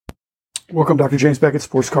Welcome, Dr. James Beckett,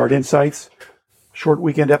 Sports Card Insights. Short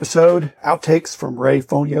weekend episode, outtakes from Ray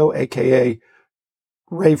Fonio, a.k.a.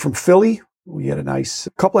 Ray from Philly. We had a nice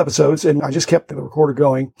couple episodes, and I just kept the recorder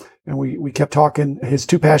going, and we kept talking. His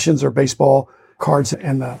two passions are baseball cards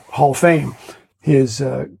and the Hall of Fame. His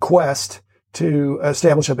quest to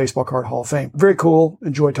establish a baseball card Hall of Fame. Very cool.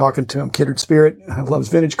 Enjoy talking to him. Kindred spirit. Loves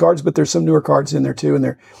vintage cards, but there's some newer cards in there too, and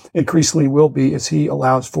there increasingly will be as he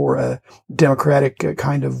allows for a democratic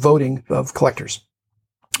kind of voting of collectors.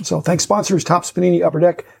 So thanks sponsors, Topps Panini, Upper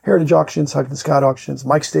Deck, Heritage Auctions, Huggins Scott Auctions,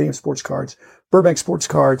 Mike Stadium Sports Cards, Burbank Sports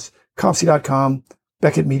Cards, ComC.com,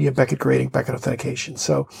 Beckett Media, Beckett Grading, Beckett Authentication.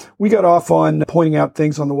 So we got off on pointing out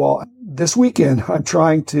things on the wall. This weekend, I'm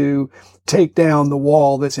trying to take down the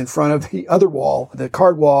wall that's in front of the other wall. The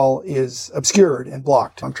card wall is obscured and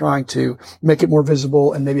blocked. I'm trying to make it more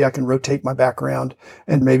visible, and maybe I can rotate my background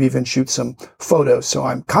and maybe even shoot some photos. So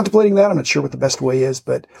I'm contemplating that. I'm not sure what the best way is,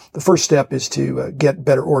 but the first step is to get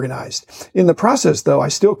better organized. In the process, though, I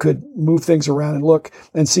still could move things around and look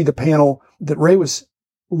and see the panel that Ray was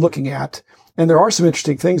looking at. And there are some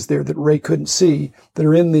interesting things there that Ray couldn't see that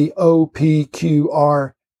are in the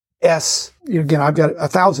OPQRS. Again, I've got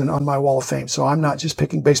 1,000 on my Wall of Fame, so I'm not just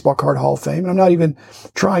picking Baseball Card Hall of Fame, and I'm not even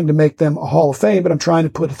trying to make them a Hall of Fame, but I'm trying to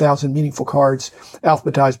put 1,000 meaningful cards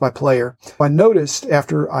alphabetized by player. I noticed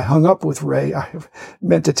after I hung up with Ray, I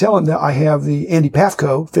meant to tell him that I have the Andy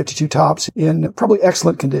Pafko 52 Topps in probably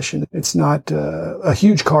excellent condition. It's not a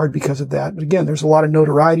huge card because of that, but again, there's a lot of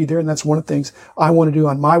notoriety there, and that's one of the things I want to do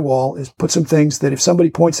on my wall is put some things that if somebody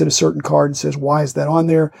points at a certain card and says, why is that on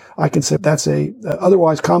there? I can say that's a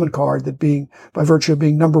otherwise common card that by virtue of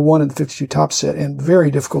being number one in the 52 Topps set and very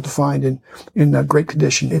difficult to find in great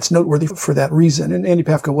condition. It's noteworthy for that reason. And Andy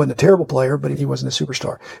Pafko wasn't a terrible player, but he wasn't a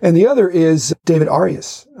superstar. And the other is David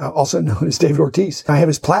Arias, also known as David Ortiz. I have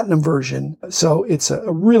his platinum version, so it's a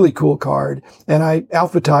really cool card. And I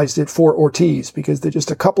alphabetized it for Ortiz because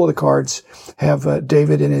just a couple of the cards have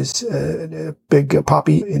David in his big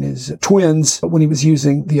Poppy in his twins when he was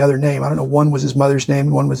using the other name. I don't know, one was his mother's name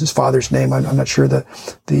and one was his father's name. I'm not sure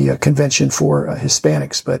the convention for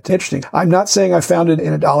Hispanics, but interesting. I'm not saying I found it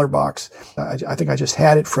in a dollar box. I think I just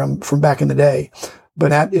had it from back in the day. But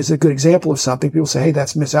that is a good example of something. People say, hey,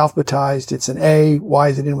 that's misalphabetized. It's an A. Why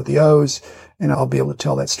is it in with the O's? And I'll be able to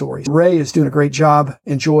tell that story. Ray is doing a great job.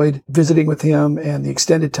 Enjoyed visiting with him, and the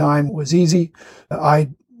extended time was easy.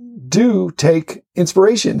 I do take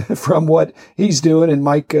inspiration from what he's doing, and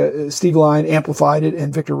Mike Steve Line amplified it,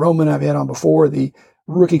 and Victor Roman I've had on before, the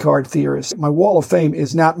rookie card theorist. My Wall of Fame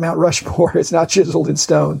is not Mount Rushmore. It's not chiseled in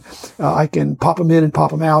stone. I can pop them in and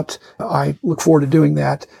pop them out. I look forward to doing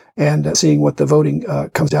that and seeing what the voting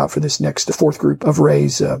comes out for this next fourth group of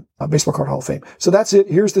Ray's Baseball Card Hall of Fame. So that's it.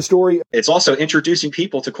 Here's the story. It's also introducing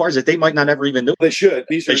people to cards that they might not ever even know. They should.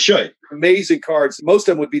 They should. Amazing cards. Most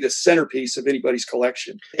of them would be the centerpiece of anybody's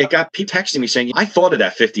collection. It got people texting me saying, I thought of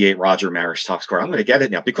that 58 Roger Maris Topps card. I'm going to get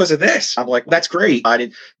it now because of this. I'm like, that's great.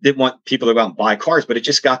 I didn't want people to go out and buy cards, but it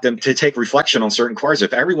just got them to take reflection on certain cards.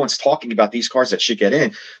 If everyone's talking about these cards that should get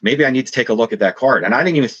in, maybe I need to take a look at that card. And I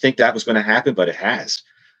didn't even think that was going to happen, but it has.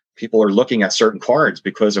 People are looking at certain cards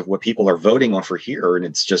because of what people are voting on for here. And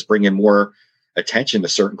it's just bringing more attention to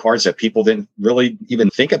certain cards that people didn't really even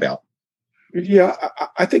think about. Yeah,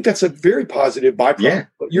 I think that's a very positive byproduct. Yeah.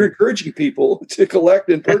 You're encouraging people to collect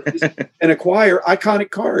and purchase and acquire iconic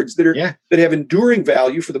cards that have enduring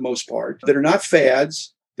value for the most part, that are not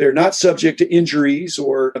fads. They're not subject to injuries,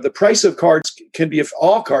 or the price of cards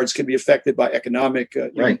all cards can be affected by economic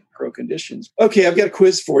macro conditions. Okay, I've got a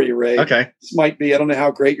quiz for you, Ray. Okay. This might be, I don't know how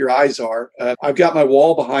great your eyes are. I've got my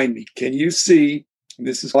wall behind me. Can you see,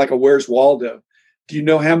 this is like a Where's Waldo. Do you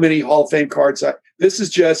know how many Hall of Fame cards this is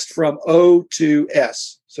just from O to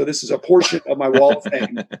S. So this is a portion of my Wall of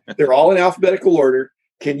Fame. They're all in alphabetical order.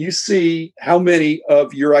 Can you see how many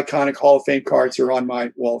of your iconic Hall of Fame cards are on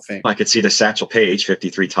my Wall of Fame? I could see the Satchel Paige,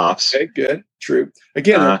 53 Topps. Okay, good. True.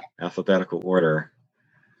 Again, alphabetical order.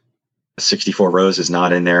 64 Rose is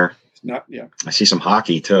not in there. Not, yeah. I see some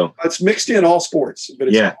hockey too. It's mixed in all sports, but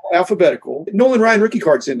it's all alphabetical. Nolan Ryan rookie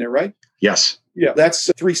card's in there, right? Yes. Yeah,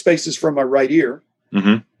 that's 3 spaces from my right ear.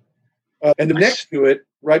 Mm-hmm. And the next to it,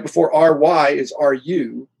 right before RY, is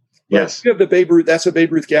RU. Yes. You have the Babe Ruth. That's a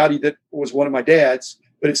Babe Ruth Gowdy that was one of my dad's,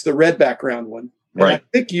 but it's the red background one. And right. I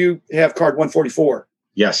think you have card 144.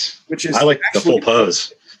 Yes. Which is I like the full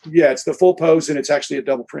pose. Yeah, it's the full pose, and it's actually a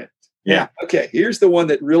double print. Yeah. Okay, here's the one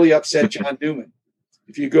that really upset John Newman.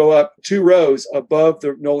 If you go up 2 rows above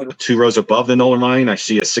the Nolan. 2 rows above the Nolan Ryan, I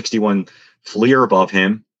see a 61 Fleer above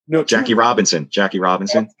him. No, Jackie Robinson.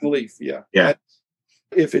 Leaf, yeah. Yeah.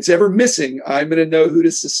 If it's ever missing, I'm going to know who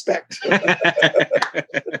to suspect.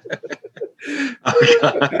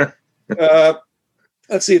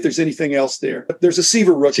 Let's see if there's anything else there. There's a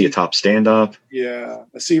Seaver rookie. See a top stand-up. Yeah,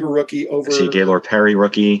 a Seaver rookie over. I see a Gaylord Perry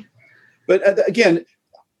rookie. But again,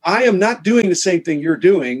 I am not doing the same thing you're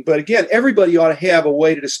doing. But again, everybody ought to have a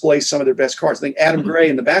way to display some of their best cards. I think Adam Gray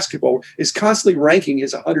in the basketball is constantly ranking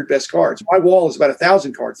his 100 best cards. My wall is about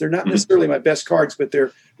 1,000 cards. They're not necessarily my best cards, but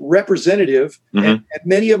they're representative. And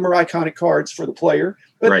many of them are iconic cards for the player.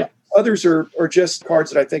 But others are just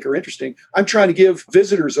cards that I think are interesting. I'm trying to give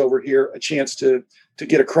visitors over here a chance to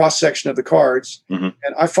get a cross section of the cards. And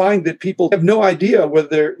I find that people have no idea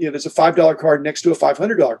whether there's a $5 card next to a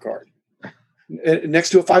 $500 card, next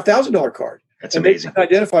to a $5,000 card. That's amazing. They can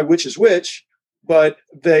identify which is which, but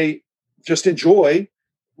they just enjoy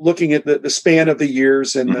looking at the span of the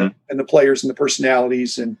years and the players and the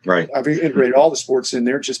personalities. And I've integrated all the sports in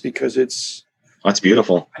there just because that's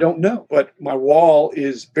beautiful. I don't know, but my wall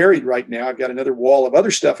is buried right now. I've got another wall of other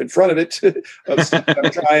stuff in front of it. Of stuff I'm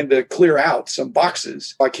trying to clear out, some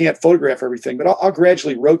boxes. I can't photograph everything, but I'll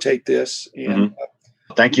gradually rotate this. And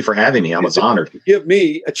thank you for having me. I was honored. Give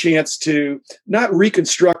me a chance to not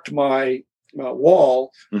reconstruct my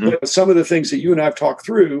wall, but some of the things that you and I have talked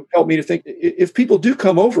through help me to think if people do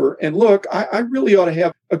come over and look, I really ought to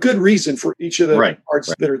have a good reason for each of the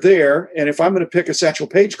cards that are there. And if I'm going to pick a Satchel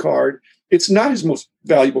Paige card, it's not his most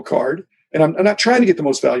valuable card. And I'm not trying to get the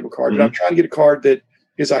most valuable card, but I'm trying to get a card that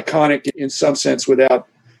is iconic in some sense without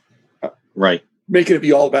making it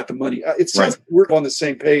be all about the money. It sounds like we're on the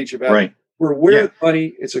same page about we're aware of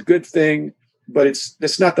money. It's a good thing, but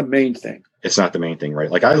that's not the main thing. It's not the main thing, right?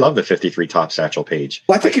 Like I love the 53 top Satchel Paige.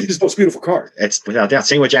 Well, I think it's his most beautiful card. It's without doubt.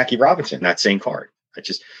 Same with Jackie Robinson, that same card.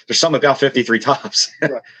 There's something about 53 tops.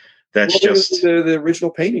 That's just the original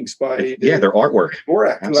paintings by their artwork.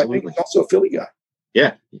 Dvorak, who I think is also a Philly guy.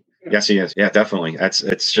 Yeah. Yes, he is. Yeah, definitely.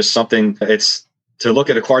 It's just something. It's to look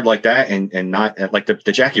at a card like that and not like the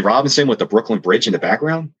Jackie Robinson with the Brooklyn Bridge in the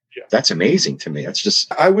background. Yeah. That's amazing to me. That's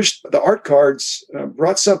just. I wish the art cards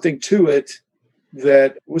brought something to it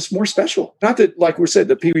that was more special. Not that, like we said,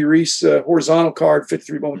 the Pee Wee Reese horizontal card,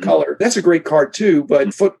 53 Bowman color. That's a great card too,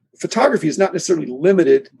 but photography is not necessarily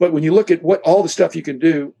limited. But when you look at what all the stuff you can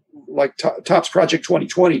do, like Topps Project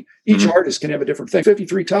 2020, each artist can have a different thing.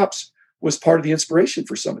 53 Topps was part of the inspiration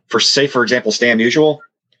for some. For example, Stan Musial,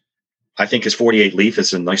 I think his 48 Leaf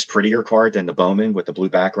is a nice, prettier card than the Bowman with the blue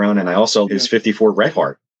background. And I also his 54 Red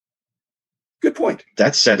Heart. Good point.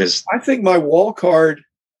 That set is. I think my wall card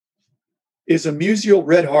is a Musial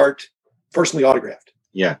Red Heart personally autographed.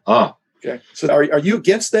 Yeah. Oh. Okay. So are you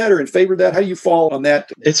against that or in favor of that? How do you fall on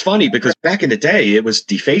that? It's funny because back in the day, it was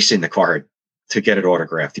defacing the card to get it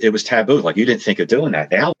autographed. It was taboo. Like you didn't think of doing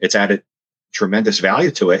that. Now it's added tremendous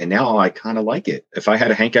value to it. And now I kind of like it. If I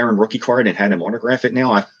had a Hank Aaron rookie card and had him autograph it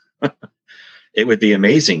now, it would be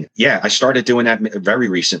amazing. Yeah. I started doing that very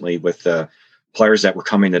recently with players that were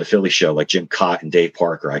coming to the Philly show, like Jim Cott and Dave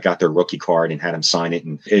Parker. I got their rookie card and had them sign it.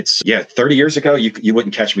 And 30 years ago, you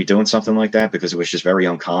wouldn't catch me doing something like that because it was just very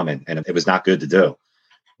uncommon and it was not good to do.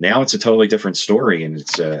 Now it's a totally different story and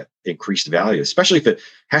it's increased value, especially if it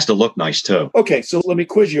has to look nice too. Okay, so let me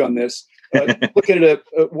quiz you on this. Looking at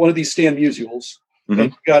one of these Stan Musials,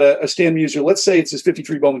 you've got a Stan Musial. Let's say it's his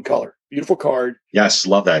 53 Bowman color. Beautiful card. Yes,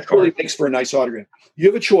 love that card. Really makes for a nice autograph. You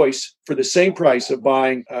have a choice for the same price of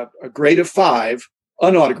buying a grade of 5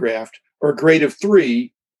 unautographed or a grade of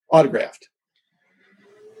 3 autographed.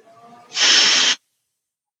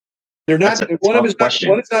 They're not. One is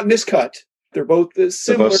not miscut. They're both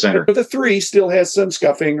similar. Both center. But the 3 still has some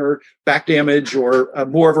scuffing or back damage or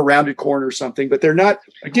more of a rounded corner or something. But they're not,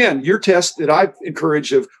 again, your test that I've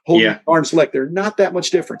encouraged of holding arm's length, they're not that much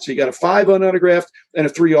different. So you got a 5 unautographed and a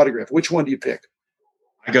 3 autographed. Which one do you pick?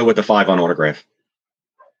 I go with the 5 unautographed.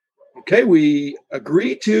 Okay, we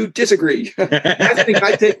agree to disagree. I think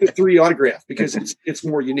I take the 3 autograph because it's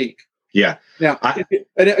more unique. Yeah. Now,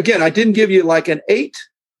 and again, I didn't give you like an 8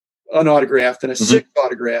 unautographed and a 6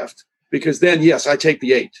 autographed. Because then, yes, I take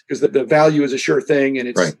the 8 because the value is a sure thing and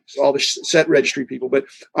it's all the set registry people. But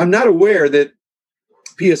I'm not aware that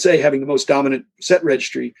PSA, having the most dominant set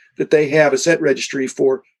registry, that they have a set registry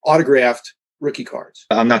for autographed rookie cards.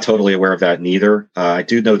 I'm not totally aware of that neither. I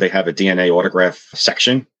do know they have a DNA autograph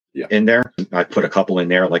section in there. I put a couple in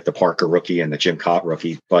there like the Parker rookie and the Jim Cott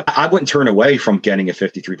rookie. But I wouldn't turn away from getting a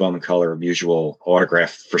 53 Bowman color Musial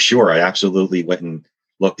autograph for sure. I absolutely wouldn't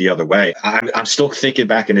look the other way. I'm still thinking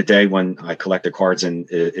back in the day when I collected cards and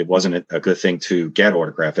it wasn't a good thing to get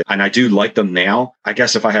autographed. And I do like them now. I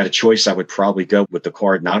guess if I had a choice, I would probably go with the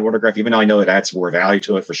card non-autograph, even though I know it adds more value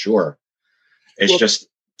to it for sure. It's just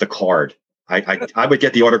the card. I would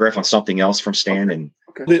get the autograph on something else from Stan. Okay. And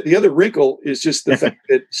Okay. The other wrinkle is just the fact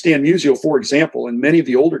that Stan Musial, for example, and many of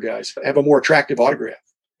the older guys have a more attractive autograph.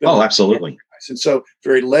 oh, absolutely. And so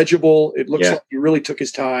very legible. It looks Yeah. like he really took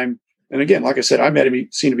his time. And again, like I said, I met him. He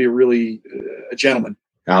seemed to be a really a gentleman.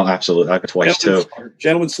 Oh, absolutely. I twice too.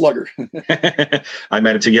 Gentleman slugger. I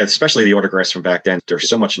met him too. Yeah, especially the autographs from back then. They're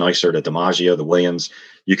so much nicer. The DiMaggio, the Williams.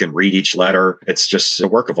 You can read each letter. It's just a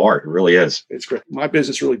work of art. It really is. It's great. My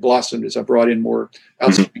business really blossomed as I brought in more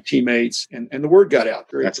outstanding teammates, and the word got out.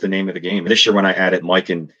 Great. That's the name of the game. This year when I added Mike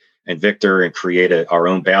and Victor and created our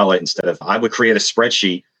own ballot instead of, I would create a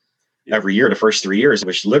spreadsheet every year, the first 3 years,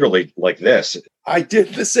 which literally like this. I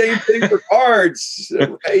did the same thing for cards.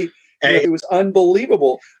 Right? Hey. It was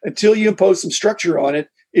unbelievable until you impose some structure on it.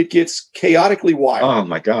 It gets chaotically wild. Oh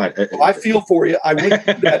my God. I feel for you. I went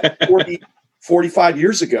through that 45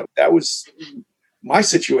 years ago. That was my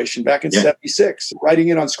situation back in 76, writing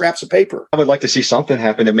it on scraps of paper. I would like to see something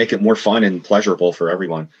happen to make it more fun and pleasurable for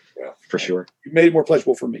everyone. Yeah. For sure. You made it more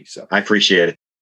pleasurable for me. So I appreciate it.